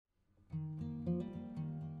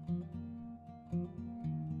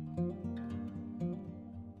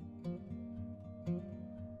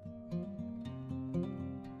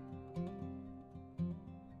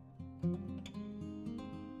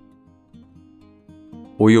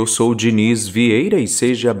Oi, eu sou o Diniz Vieira e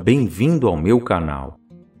seja bem-vindo ao meu canal.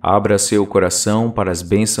 Abra seu coração para as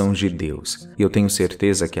bênçãos de Deus e eu tenho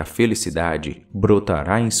certeza que a felicidade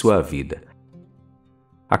brotará em sua vida.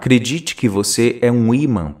 Acredite que você é um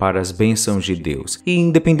imã para as bênçãos de Deus e,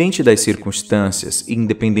 independente das circunstâncias,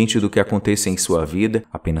 independente do que aconteça em sua vida,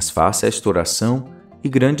 apenas faça esta oração e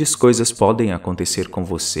grandes coisas podem acontecer com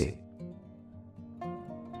você.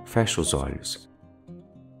 Feche os olhos.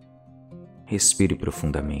 Respire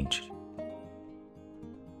profundamente.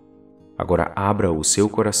 Agora abra o seu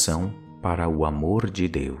coração para o amor de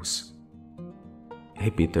Deus.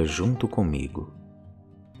 Repita junto comigo.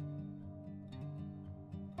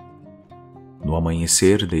 No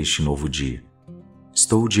amanhecer deste novo dia,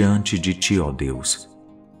 estou diante de Ti, ó Deus,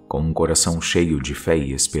 com um coração cheio de fé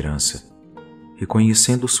e esperança,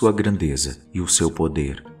 reconhecendo Sua grandeza e o Seu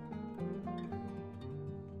poder,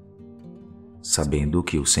 sabendo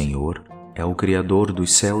que o Senhor é o Criador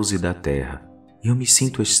dos céus e da terra, e eu me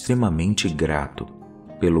sinto extremamente grato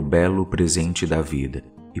pelo belo presente da vida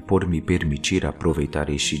e por me permitir aproveitar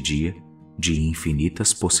este dia de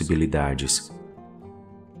infinitas possibilidades.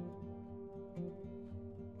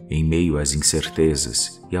 Em meio às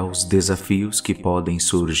incertezas e aos desafios que podem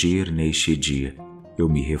surgir neste dia, eu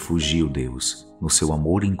me refugio, Deus, no Seu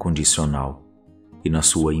amor incondicional e na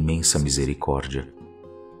Sua imensa misericórdia.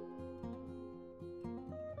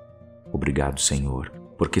 Obrigado, Senhor,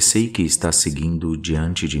 porque sei que está seguindo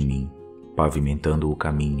diante de mim, pavimentando o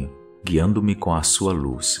caminho, guiando-me com a Sua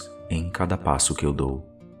luz em cada passo que eu dou.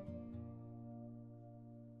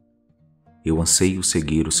 Eu anseio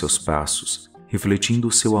seguir os Seus passos, refletindo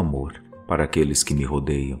o Seu amor para aqueles que me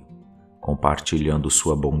rodeiam, compartilhando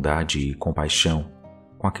Sua bondade e compaixão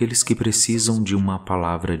com aqueles que precisam de uma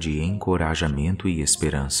palavra de encorajamento e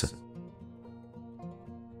esperança.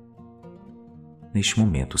 Neste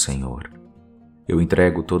momento, Senhor, eu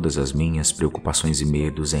entrego todas as minhas preocupações e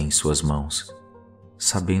medos em Suas mãos,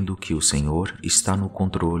 sabendo que o Senhor está no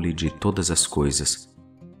controle de todas as coisas.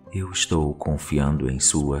 Eu estou confiando em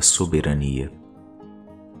Sua soberania.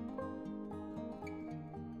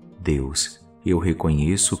 Deus, eu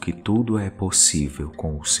reconheço que tudo é possível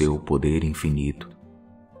com o Seu poder infinito.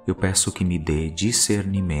 Eu peço que me dê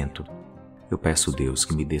discernimento. Eu peço, Deus,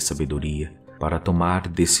 que me dê sabedoria para tomar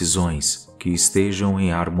decisões que estejam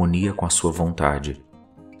em harmonia com a Sua vontade,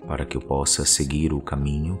 para que eu possa seguir o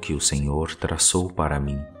caminho que o Senhor traçou para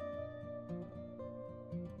mim.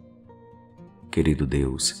 Querido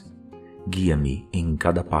Deus, guia-me em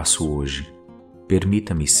cada passo hoje.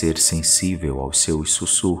 Permita-me ser sensível aos Seus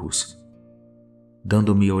sussurros,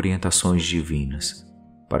 dando-me orientações divinas,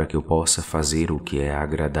 para que eu possa fazer o que é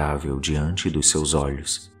agradável diante dos Seus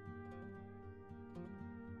olhos.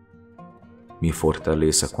 Me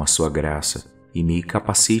fortaleça com a Sua graça e me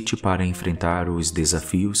capacite para enfrentar os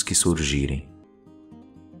desafios que surgirem.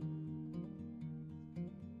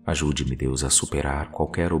 Ajude-me, Deus, a superar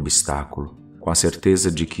qualquer obstáculo, com a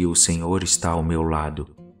certeza de que o Senhor está ao meu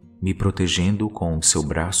lado, me protegendo com o Seu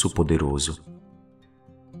braço poderoso.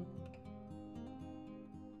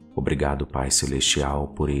 Obrigado, Pai Celestial,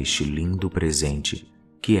 por este lindo presente,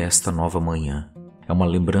 que esta nova manhã é uma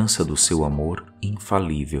lembrança do Seu amor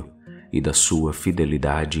infalível e da Sua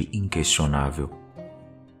fidelidade inquestionável.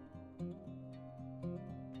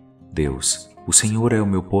 Deus, o Senhor é o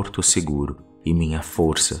meu porto seguro e minha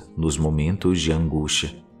força nos momentos de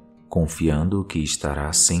angústia. Confiando que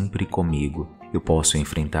estará sempre comigo, eu posso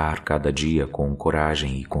enfrentar cada dia com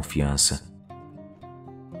coragem e confiança.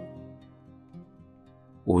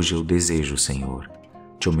 Hoje eu desejo, Senhor,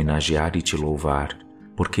 te homenagear e te louvar,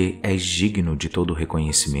 porque és digno de todo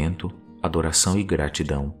reconhecimento, adoração e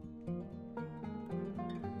gratidão.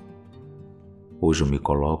 Hoje eu me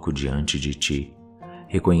coloco diante de Ti,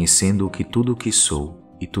 reconhecendo que tudo o que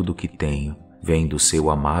sou e tudo o que tenho vem do Seu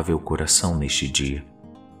amável coração neste dia.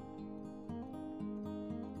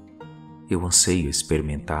 Eu anseio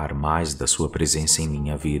experimentar mais da Sua presença em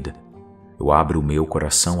minha vida. Eu abro o meu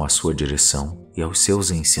coração à Sua direção e aos Seus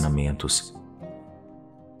ensinamentos.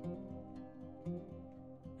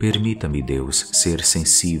 Permita-me, Deus, ser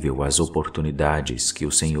sensível às oportunidades que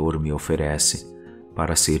o Senhor me oferece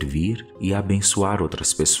para servir e abençoar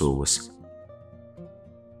outras pessoas.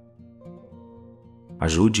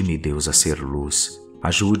 Ajude-me, Deus, a ser luz.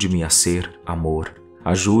 Ajude-me a ser amor.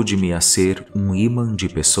 Ajude-me a ser um imã de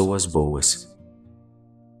pessoas boas.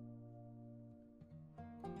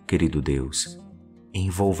 Querido Deus,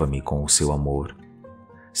 envolva-me com o Seu amor.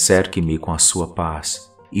 Cerque-me com a Sua paz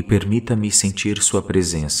e permita-me sentir Sua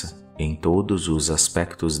presença em todos os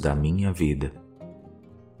aspectos da minha vida.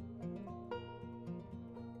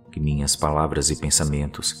 Que minhas palavras e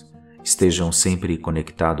pensamentos estejam sempre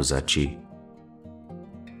conectados a Ti.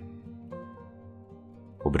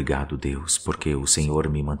 Obrigado, Deus, porque o Senhor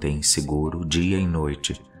me mantém seguro dia e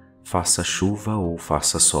noite, faça chuva ou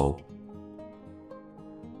faça sol.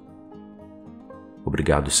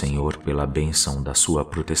 Obrigado, Senhor, pela bênção da Sua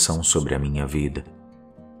proteção sobre a minha vida.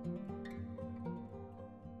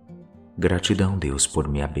 Gratidão, Deus, por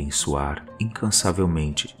me abençoar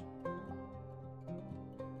incansavelmente.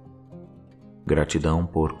 Gratidão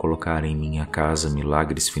por colocar em minha casa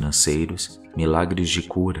milagres financeiros, milagres de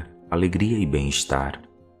cura, alegria e bem-estar.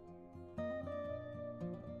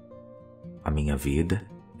 A minha vida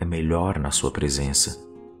é melhor na Sua presença.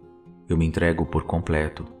 Eu me entrego por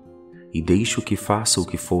completo e deixo que faça o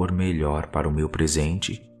que for melhor para o meu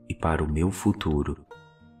presente e para o meu futuro.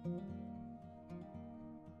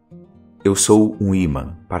 Eu sou um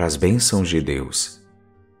imã para as bênçãos de Deus.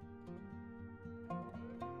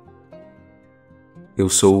 Eu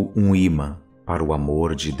sou um imã para o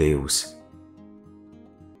amor de Deus.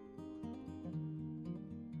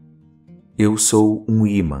 Eu sou um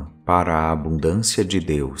imã para a abundância de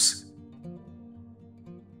Deus.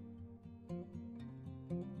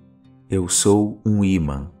 Eu sou um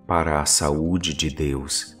imã para a saúde de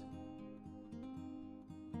Deus.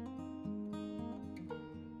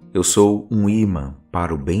 Eu sou um imã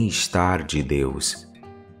para o bem-estar de Deus.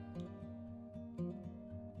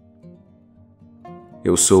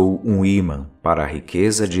 Eu sou um imã para a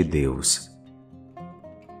riqueza de Deus.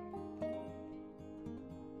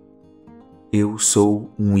 Eu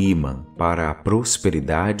sou um imã para a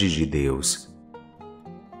prosperidade de Deus.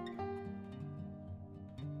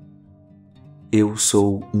 Eu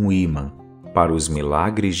sou um imã para os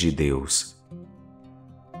milagres de Deus.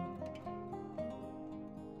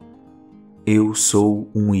 Eu sou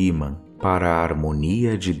um imã para a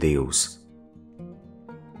harmonia de Deus.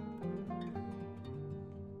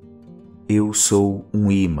 Eu sou um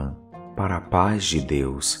imã para a paz de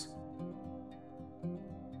Deus.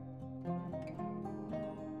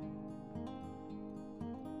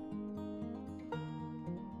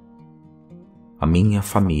 A minha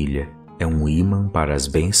família é um imã para as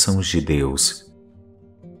bênçãos de Deus.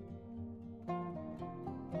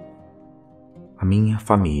 A minha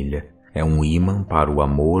família é um imã para o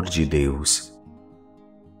amor de Deus.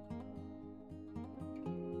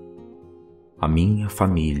 A minha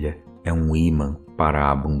família é um imã para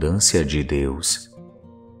a abundância de Deus.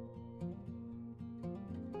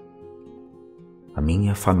 A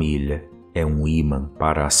minha família é um imã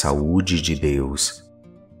para a saúde de Deus.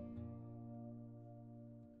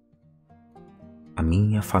 A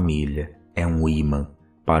minha família é um imã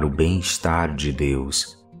para o bem-estar de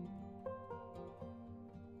Deus.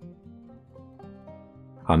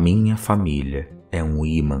 A minha família é um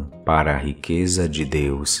imã para a riqueza de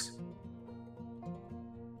Deus.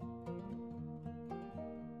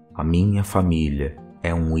 A minha família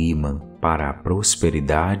é um imã para a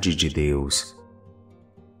prosperidade de Deus.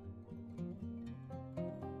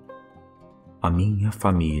 A minha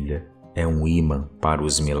família é um imã para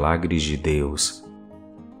os milagres de Deus.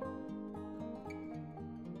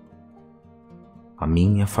 A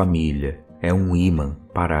minha família é um imã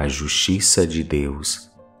para a justiça de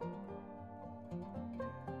Deus.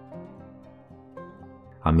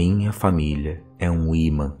 A minha família é um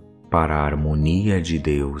imã para a harmonia de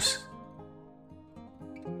Deus.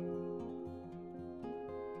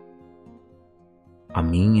 A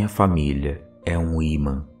minha família é um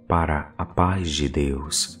imã para a paz de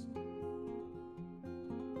Deus.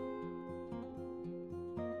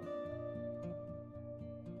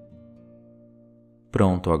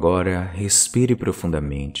 Pronto, agora respire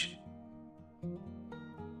profundamente.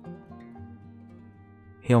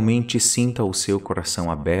 Realmente sinta o seu coração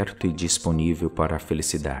aberto e disponível para a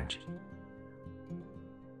felicidade.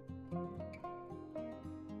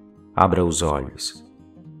 Abra os olhos,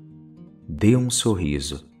 dê um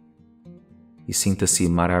sorriso e sinta-se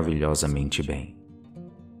maravilhosamente bem.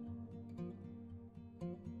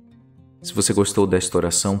 Se você gostou desta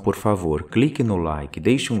oração, por favor, clique no like,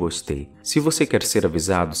 deixe um gostei. Se você quer ser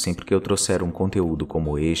avisado sempre que eu trouxer um conteúdo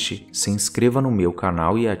como este, se inscreva no meu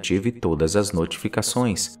canal e ative todas as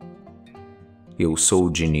notificações. Eu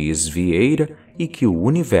sou Diniz Vieira e que o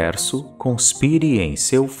universo conspire em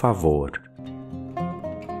seu favor.